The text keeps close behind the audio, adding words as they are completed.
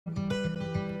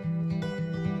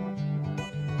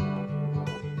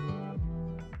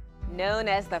Known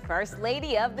as the First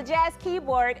Lady of the Jazz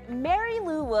Keyboard, Mary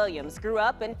Lou Williams grew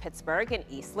up in Pittsburgh and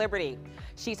East Liberty.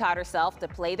 She taught herself to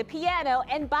play the piano,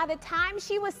 and by the time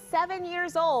she was 7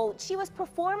 years old, she was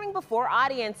performing before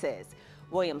audiences.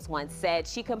 Williams once said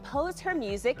she composed her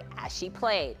music as she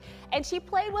played, and she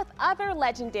played with other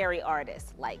legendary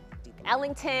artists like Duke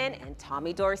Ellington and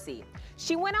Tommy Dorsey.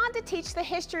 She went on to teach the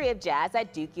history of jazz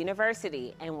at Duke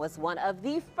University and was one of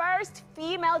the first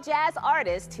female jazz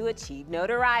artists to achieve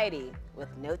notoriety.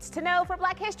 With notes to know for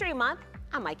Black History Month,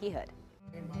 I'm Mikey Hood.